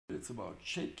It's about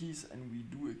shape keys, and we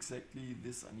do exactly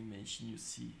this animation you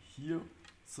see here.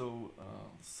 So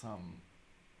some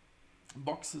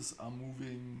boxes are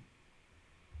moving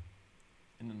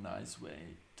in a nice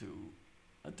way to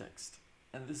a text.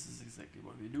 And this is exactly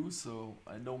what we do, so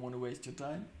I don't want to waste your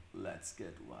time. Let's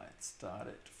get right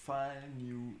started. File,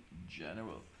 new,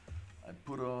 general. I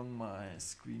put on my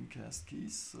screencast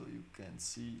keys so you can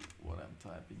see what I'm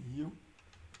typing here.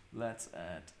 Let's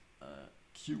add a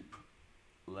cube.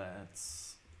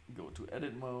 Let's go to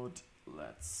edit mode.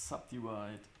 Let's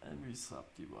subdivide, and we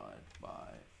subdivide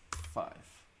by 5.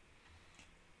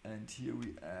 And here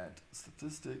we add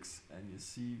statistics, and you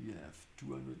see we have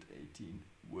 218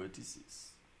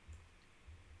 vertices.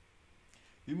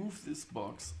 We move this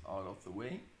box out of the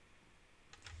way,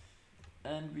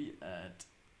 and we add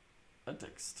a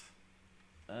text,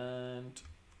 and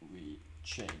we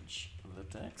change the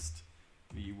text.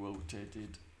 We rotate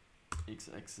it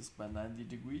x-axis by 90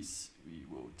 degrees, we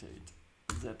rotate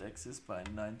z-axis by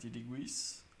 90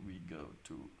 degrees, we go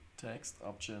to text,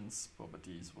 options,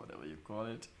 properties, whatever you call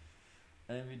it,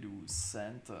 and we do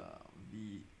center,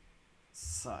 we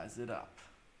size it up,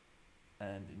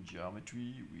 and in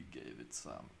geometry we gave it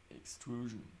some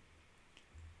extrusion.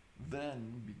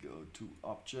 Then we go to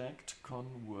object,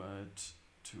 convert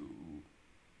to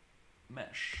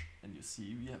mesh, and you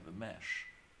see we have a mesh.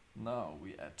 Now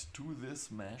we add to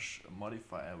this mesh a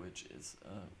modifier, which is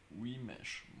a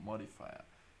remesh modifier.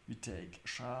 We take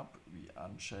sharp, we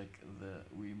uncheck the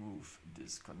remove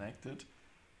disconnected,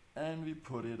 and we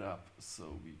put it up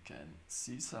so we can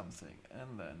see something,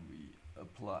 and then we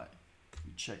apply.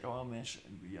 We check our mesh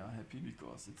and we are happy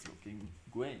because it's looking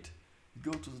great. We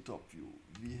go to the top view,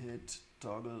 we hit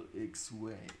toggle X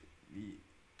way, we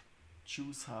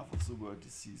choose half of the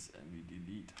vertices and we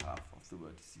delete half of the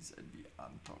vertices and we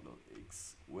untoggle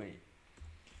X way.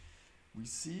 We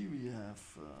see we have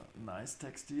nice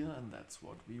text here, and that's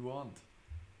what we want.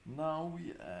 Now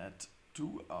we add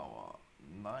to our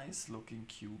nice looking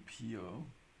cube here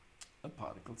a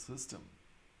particle system,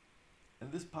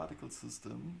 and this particle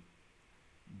system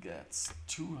gets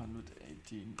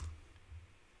 218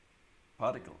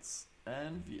 particles,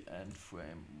 and we end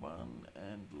frame 1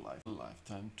 and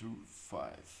lifetime to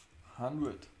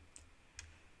 500.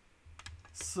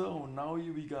 So now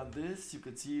we got this. You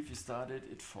can see if you start it,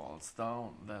 it falls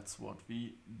down. That's what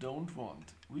we don't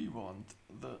want. We want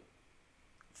the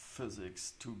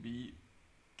physics to be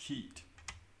keyed.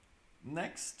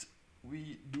 Next,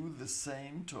 we do the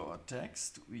same to our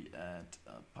text. We add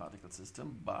a particle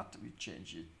system, but we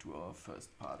change it to our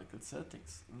first particle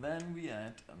settings. Then we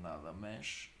add another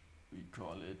mesh. We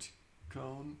call it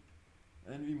cone,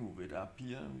 and we move it up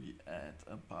here, and we add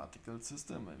a particle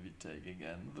system, and we take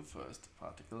again the first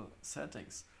particle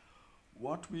settings.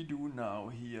 What we do now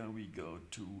here, we go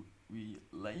to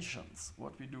relations.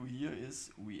 What we do here is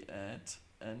we add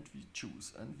and we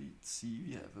choose, and we see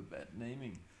we have a bad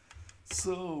naming.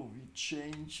 So we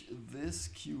change this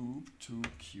cube to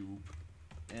cube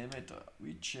emitter.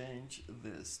 We change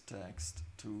this text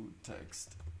to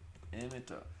text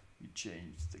emitter. We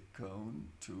change the cone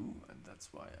to, and that's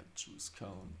why I choose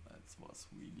cone. That was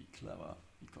really clever,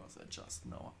 because I just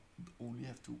now only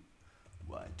have to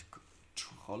write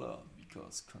controller,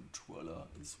 because controller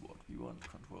is what we want,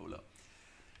 controller.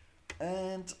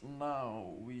 And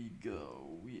now we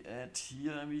go, we add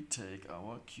here, and we take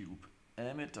our cube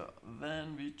emitter.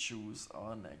 Then we choose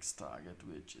our next target,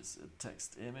 which is a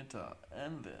text emitter,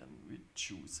 and then we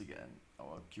choose again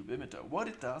our cube emitter. What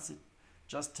it does, it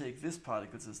just take this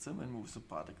particle system and moves the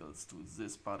particles to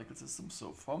this particle system,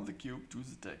 so from the cube to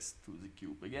the text to the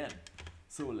cube again.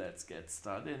 So let's get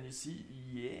started, and you see,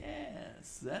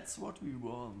 yes, that's what we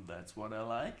want, that's what I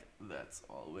like, that's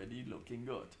already looking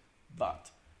good.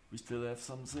 But we still have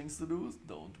some things to do,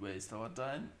 don't waste our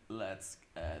time. Let's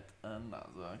add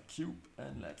another cube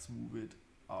and let's move it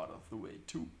out of the way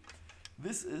too.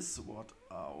 This is what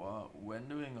our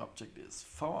rendering object is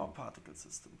for our particle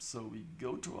system. So we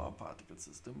go to our particle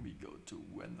system, we go to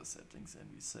render settings, and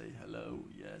we say hello,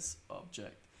 yes,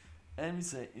 object, and we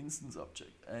say instance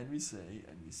object, and we say,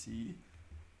 and we see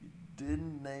we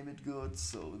didn't name it good,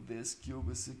 so this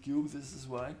cube is a cube, this is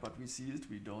right, but we see it,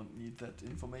 we don't need that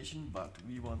information, but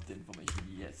we want the information,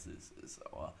 yes, this is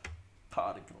our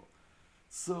particle.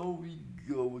 So we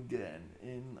go again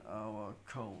in our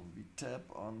cone, we tap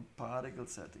on particle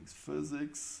settings,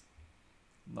 physics,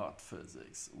 not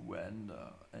physics, render,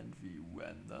 and we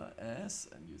render as,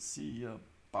 and you see here,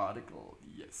 particle,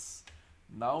 yes.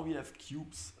 Now we have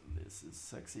cubes, this is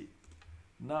sexy.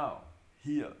 Now,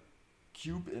 here,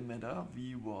 cube emitter,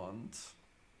 we want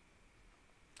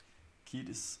keyed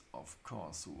is of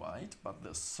course white, but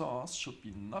the source should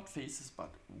be not faces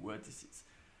but vertices.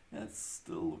 It's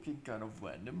still looking kind of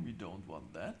random, we don't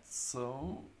want that,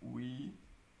 so we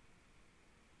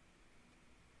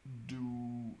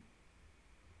do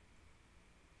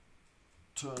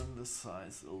turn the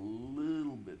size a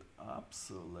little bit up,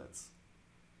 so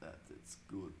that it's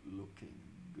good, looking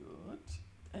good.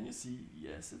 And you see,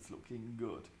 yes, it's looking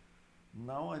good.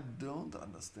 Now I don't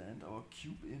understand, our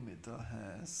cube emitter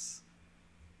has,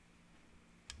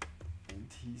 and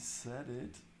he said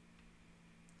it,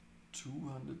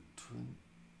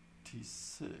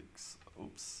 226.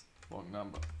 Oops, wrong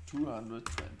number.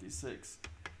 226.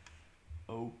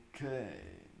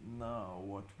 Okay, now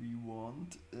what we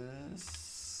want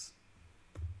is,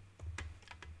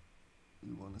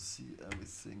 we want to see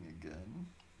everything again.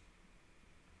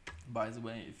 By the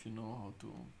way, if you know how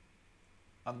to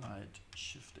unhide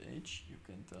Shift H, you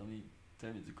can tell me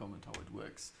in the comment how it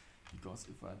works. Because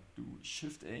if I do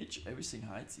Shift H, everything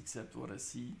hides except what I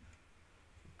see.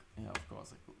 Yeah, of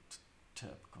course I could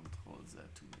tab Control Z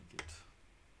to make it,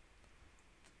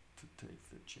 to take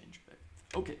the change back.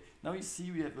 Okay, now you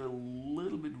see we have a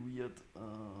little bit weird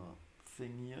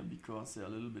thing here because they're a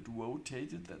little bit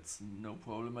rotated. That's no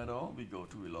problem at all. We go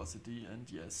to velocity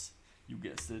and yes, you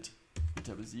guessed it, we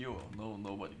tab a 0. No,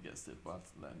 nobody guessed it, but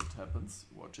then it happens.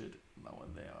 Watch it. Now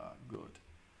and they are good.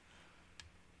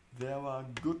 They are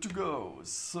good to go.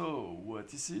 So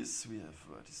vertices, we have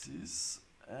vertices,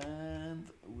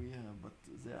 and we have, but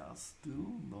they are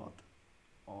still not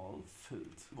all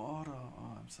filled. Water.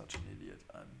 Oh, I'm such an idiot.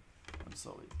 I'm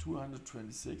sorry.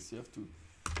 226. You have to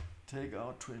take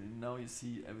out 20. Now you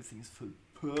see everything is filled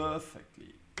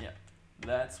perfectly. Yeah,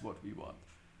 that's what we want.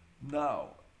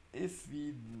 Now, if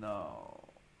we now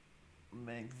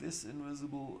make this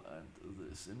invisible and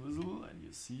this invisible, and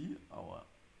you see our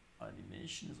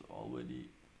animation is already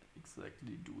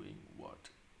exactly doing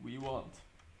what we want.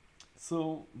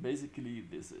 So basically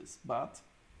this is, but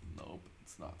nope,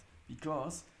 it's not.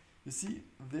 Because you see,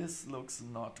 this looks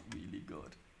not really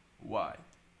good. Why?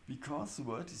 Because the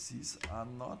vertices are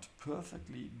not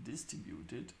perfectly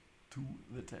distributed to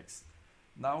the text.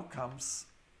 Now comes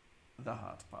the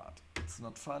hard part. It's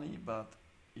not funny, but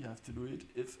you have to do it.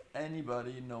 If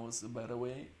anybody knows a better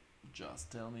way,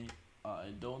 just tell me.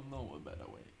 I don't know a better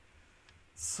way.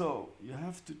 So you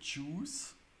have to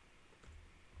choose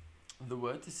the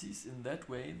vertices in that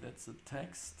way that the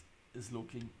text is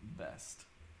looking best.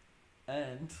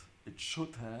 And it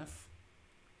should have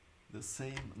the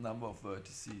same number of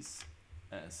vertices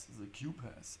as the cube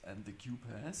has. And the cube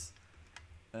has,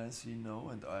 as we know,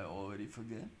 and I already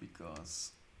forget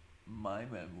because my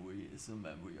memory is a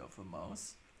memory of a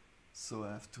mouse. So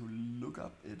I have to look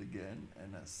up it again,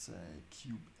 and I say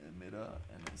cube emitter,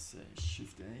 and I say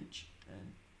Shift H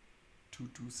and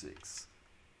 226.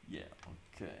 Yeah,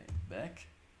 okay, back,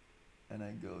 and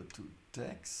I go to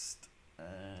text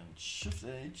and Shift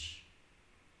H.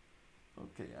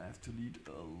 Okay, I have to delete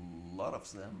a lot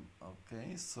of them.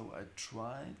 Okay, so I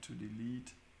try to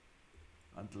delete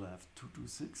until I have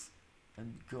 226.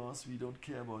 And because we don't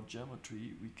care about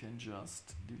geometry, we can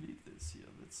just delete this here.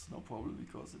 That's no problem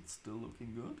because it's still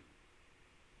looking good.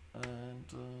 And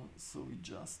so we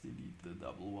just delete the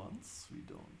double ones. We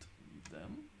don't need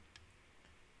them.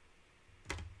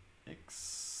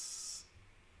 X,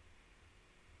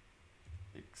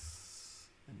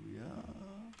 and we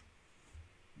are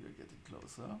getting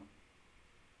closer.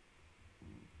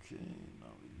 Okay,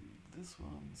 now we delete this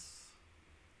ones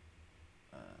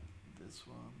and this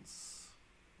ones.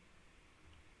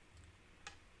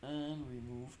 And we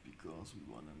move because we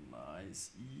want a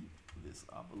nice E this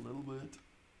up a little bit,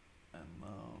 and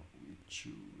now we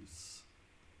choose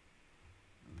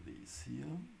these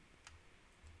here,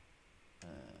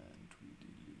 and we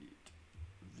delete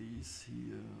these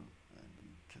here, and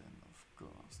we can of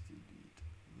course delete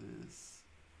this,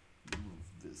 move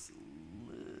this a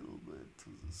little bit to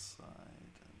the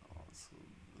side, and also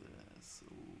this a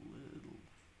little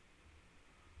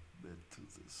bit to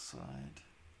the side.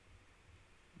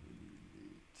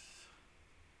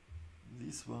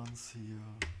 These ones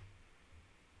here,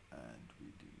 and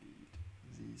we delete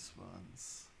these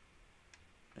ones,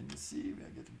 and you see we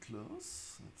are getting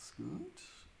close. That's good.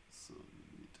 So we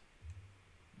need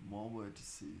more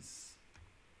vertices,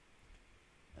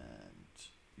 and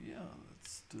yeah,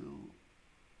 that's still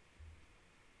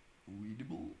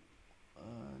readable,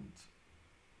 and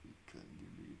we can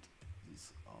delete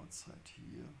this outside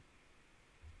here.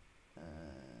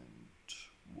 And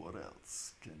what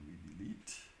else can we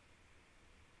delete?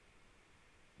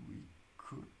 We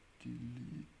could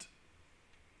delete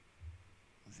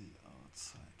the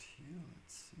outside here.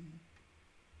 Let's see.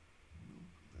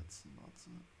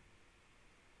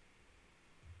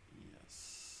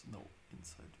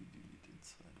 inside, we delete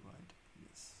inside, right?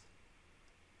 Yes.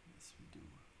 Yes, we do.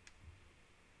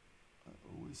 I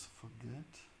always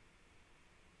forget.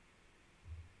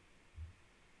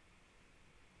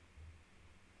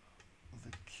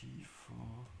 The key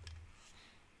for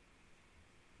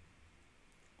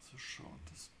the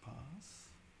shortest path.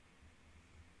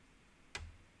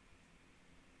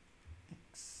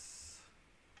 X.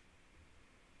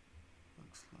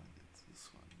 Looks like it's this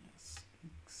one, yes.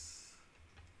 X.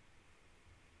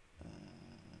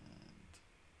 And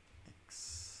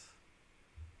X.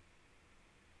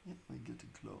 Yeah, we're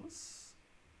getting close.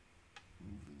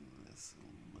 Moving this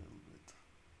a little bit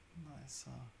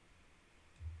nicer.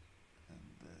 And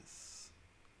this.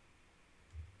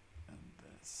 And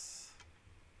this.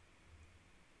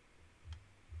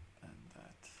 And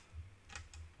that.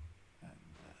 And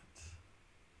that.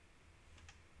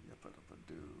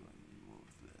 Yabba-dabba-doo, and we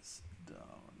move this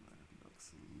down, and it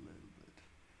looks a little bit.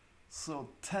 So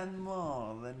 10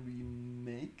 more, then we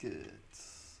make it.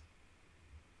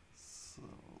 So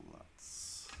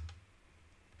let's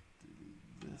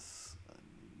delete this and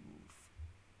remove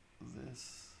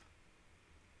this.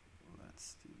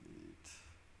 Let's delete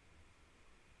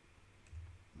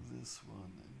this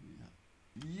one, and we have,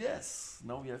 yes,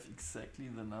 now we have exactly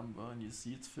the number, and you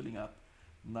see it's filling up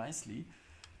nicely.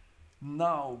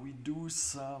 Now we do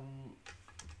some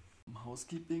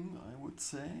housekeeping, I would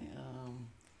say.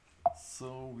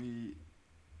 So we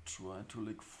try to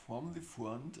look from the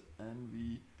front, and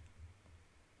we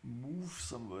move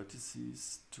some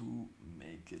vertices to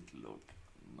make it look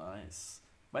nice.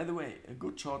 By the way, a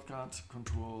good shortcut,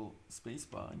 Control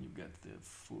spacebar, and you get the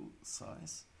full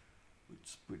size, which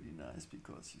is pretty nice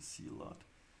because you see a lot.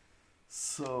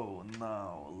 So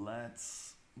now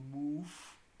let's move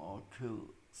or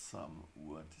kill some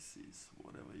vertices,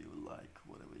 whatever you like,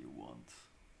 whatever you want.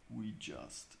 We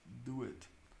just do it.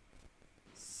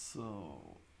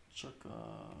 So chaka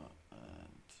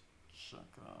and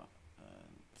chaka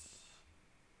and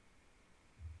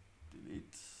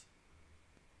delete,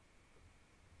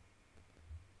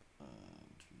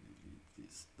 and we delete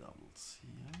these doubles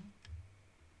here.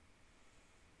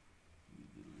 We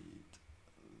delete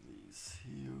these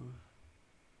here,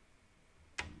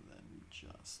 and then we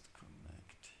just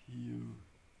connect here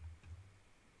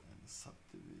and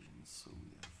subdivision, so we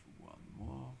have one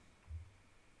more.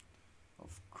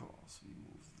 Of course we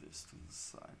move this to the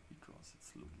side because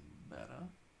it's looking better.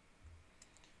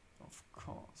 Of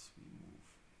course we move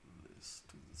this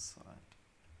to the side,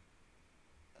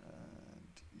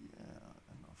 and yeah,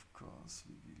 and of course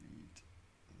we delete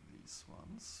these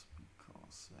ones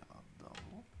because they are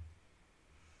double,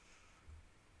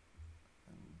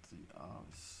 and the R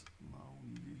is now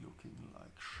really looking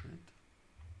like shit.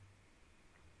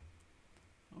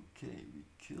 Okay, we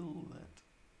kill that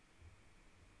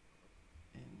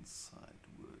inside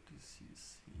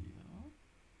vertices here.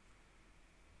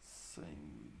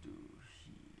 Same we do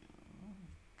here,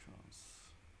 because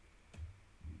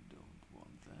we don't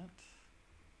want that.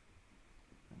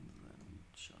 And then we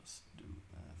just do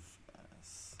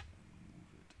FS and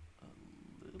move it a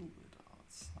little bit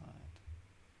outside.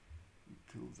 We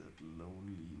kill that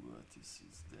lonely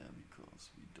vertices there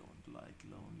because we don't like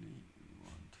lonely. We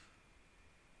want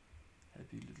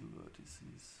happy little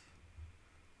vertices.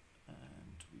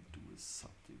 And we do a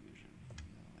subdivision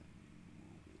here, and we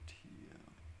move it here.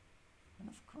 And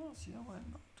of course, yeah, why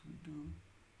not? We do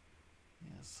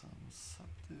here some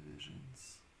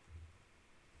subdivisions.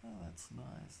 Oh, that's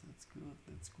nice, that's good,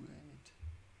 that's great.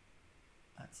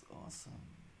 That's awesome.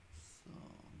 So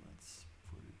let's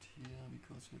put it here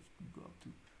because we have to go up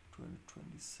to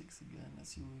 226 again,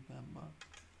 as you remember.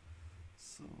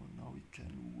 So now we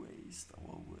can waste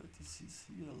our vertices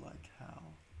here like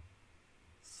hell.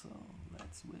 So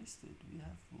let's waste it. We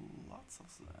have lots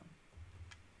of them.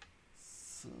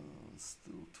 So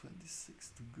still 26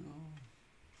 to go.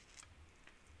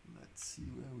 Let's see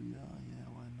where we are. Yeah,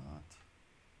 why not?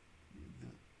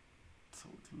 The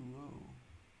total row.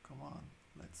 Come on,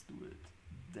 let's do it.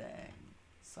 Dang.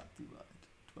 Subdivide.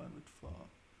 204.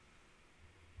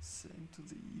 Same to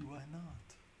the E, why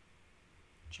not?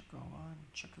 Checker 1,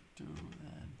 checker 2,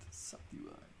 and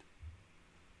subdivide.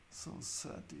 So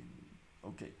 13.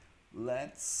 Okay,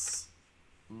 let's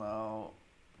now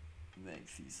make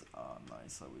these R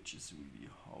nicer, which is really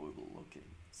horrible looking.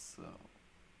 So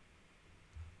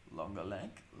long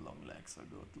legs are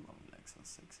good, long legs are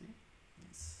sexy.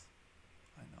 Yes,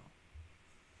 I know.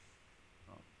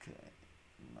 Okay,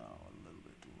 now a little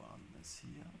bit roundness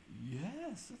here.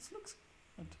 Yes, that looks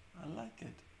good. I like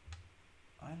it.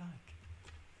 I like.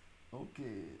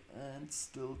 Okay, and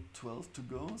still 12 to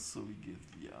go, so we give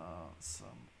the R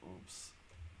some, oops,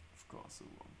 of course, also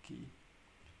one key,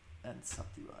 and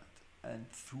subdivide. And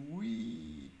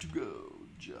 3 to go,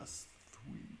 just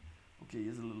 3. Okay,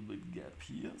 here's a little bit gap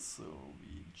here, so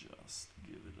we just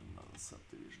give it another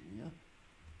subdivision here.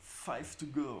 5 to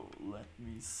go, let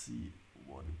me see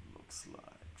what it looks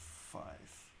like. 5,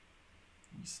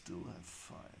 we still have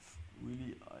 5.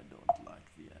 Really, I don't like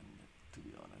the end, to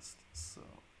be honest, so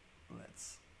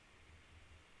let's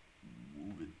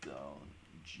move it down,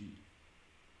 G,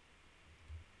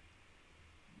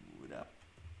 move it up,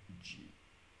 G,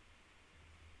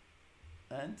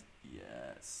 and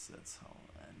yes, that's how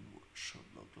N should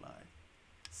look like.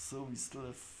 So we still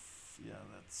have, yeah,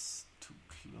 that's too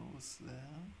close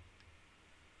there.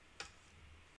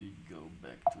 We go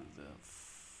back to the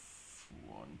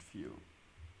front view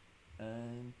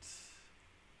and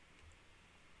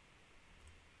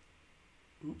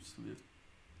oops, we have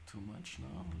too much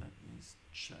now. Let me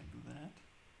check that.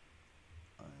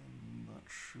 I'm not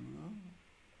sure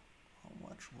how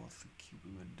much was the cube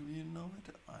limit. Do you know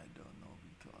it? I don't know,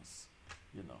 because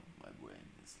you know my brain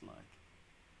is like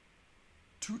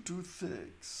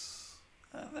 226.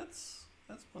 That's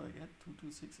what I get.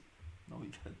 226. No, we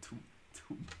got too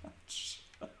much.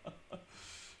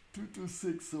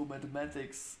 226. So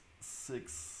mathematics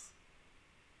 6.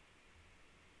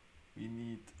 We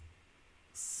need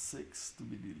 6 to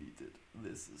be deleted.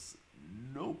 This is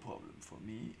no problem for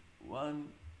me.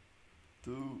 1,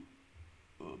 2.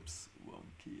 Oops,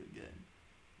 one key again.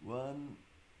 1.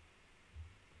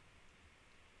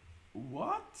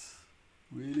 What?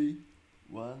 Really?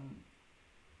 1,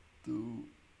 2,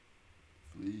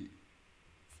 3,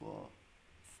 4,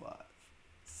 5,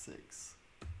 6.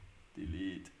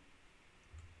 Delete.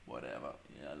 Whatever.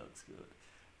 Yeah, looks good.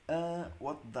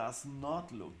 What does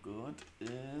not look good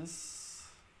is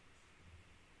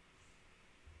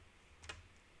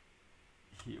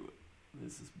here.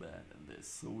 This is bad, and this.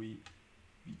 So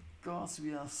because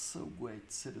we are so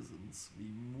great citizens, we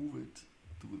move it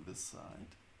to the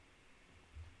side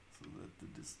so that the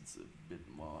distance is a bit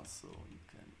more, so you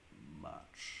can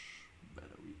much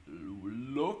better.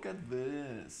 Look at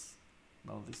this.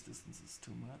 Now this distance is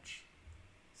too much,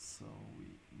 so we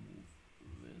move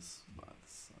this by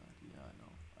the side. Yeah, I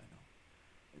know.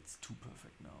 It's too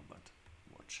perfect now, but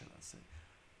what shall I say?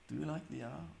 Do you like the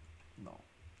R? No,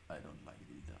 I don't like it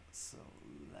either. So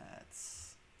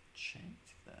let's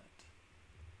change that.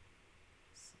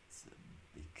 So it's a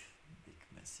big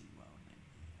messy rounding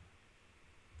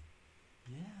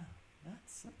here. Yeah,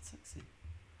 that's sexy.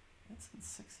 That's a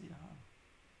sexy R.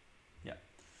 Yeah.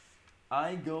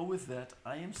 I go with that.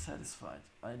 I am satisfied.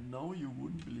 I know you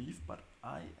wouldn't believe, but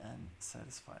I am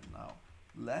satisfied now.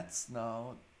 Let's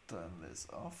now turn this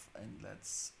off and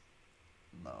let's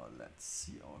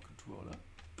see our controller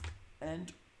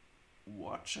and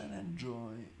watch and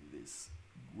enjoy this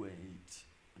great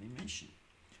animation.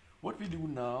 What we do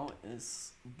now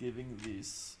is giving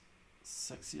these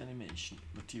sexy animation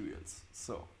materials.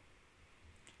 So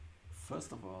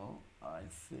first of all, I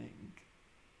think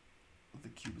the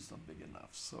cube is not big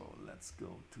enough, so let's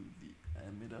go to the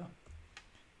emitter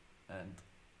and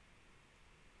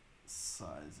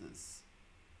sizes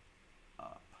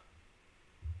up.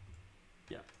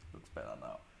 Yeah, looks better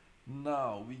now.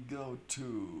 Now we go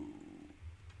to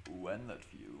rendered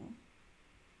view,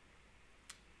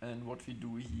 and what we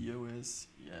do here is,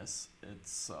 yes, it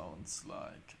sounds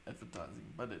like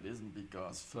advertising, but it isn't,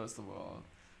 because first of all,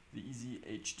 the Easy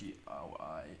HD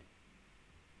ROI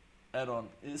add-on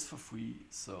is for free,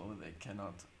 so they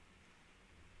cannot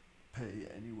pay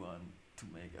anyone to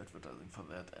make advertising for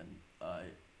that, and I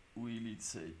really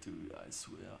say to you, I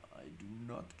swear, I do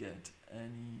not get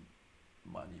any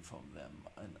money from them,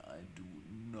 and I do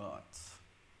not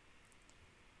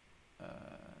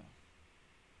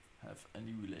have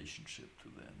any relationship to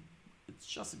them. It's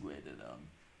just a great add-on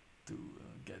to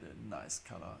get a nice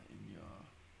color in your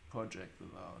project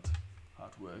without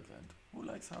hard work, and who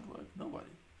likes hard work?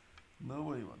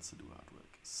 Nobody wants to do hard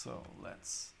work. So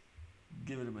let's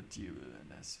give it a material,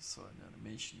 and as you saw in the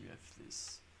animation, we have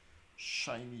this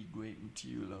shiny great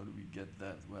material. How do we get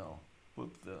that? Well,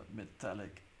 put the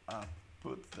metallic up,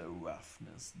 put the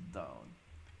roughness down,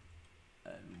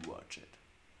 and watch it.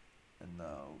 And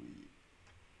now we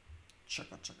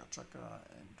chaka,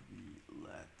 and we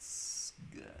let's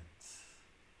get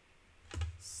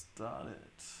started.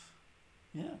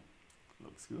 Yeah,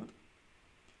 looks good.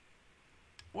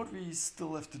 What we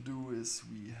still have to do is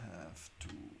we have to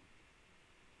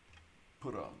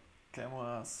put on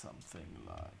camera something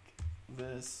like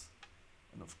this,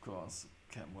 and of course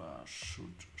camera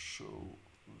should show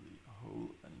the whole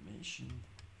animation,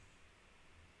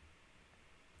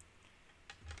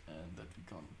 and that we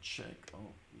can check.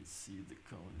 Oh, we you see the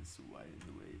cone is right in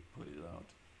the way, put it out.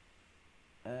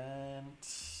 And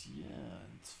yeah,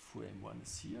 and frame 1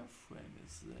 is here, frame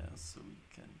is there, so we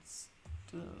can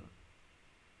still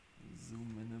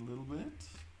zoom in a little bit.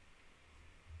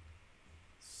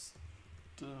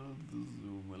 Still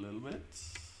zoom a little bit.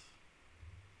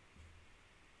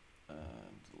 And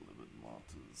a little bit more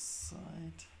to the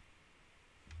side.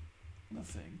 And I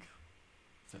think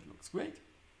that looks great.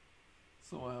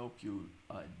 So I hope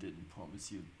I didn't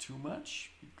promise you too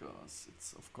much, because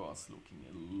it's of course looking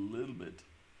a little bit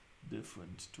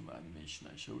different to my animation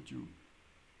I showed you.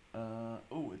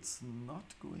 Oh, it's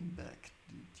not going back.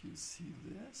 Did you see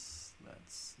this?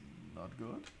 That's not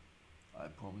good. I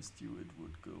promised you it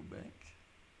would go back.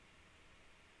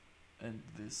 And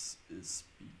this is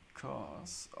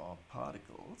because our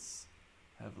particles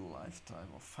have a lifetime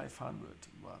of 500,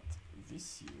 but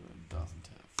this year doesn't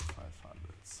have 500.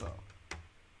 So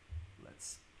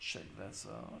let's check this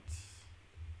out.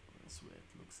 This way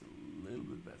it looks a little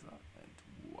bit better, and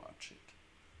watch it.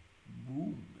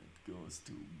 Boom, it goes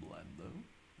to Blender,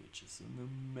 which is an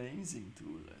amazing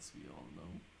tool, as we all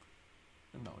know.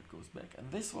 And now it goes back. And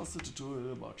this was the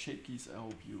tutorial about shape keys. I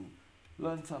hope you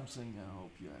learned something, I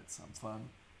hope you had some fun,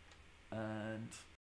 and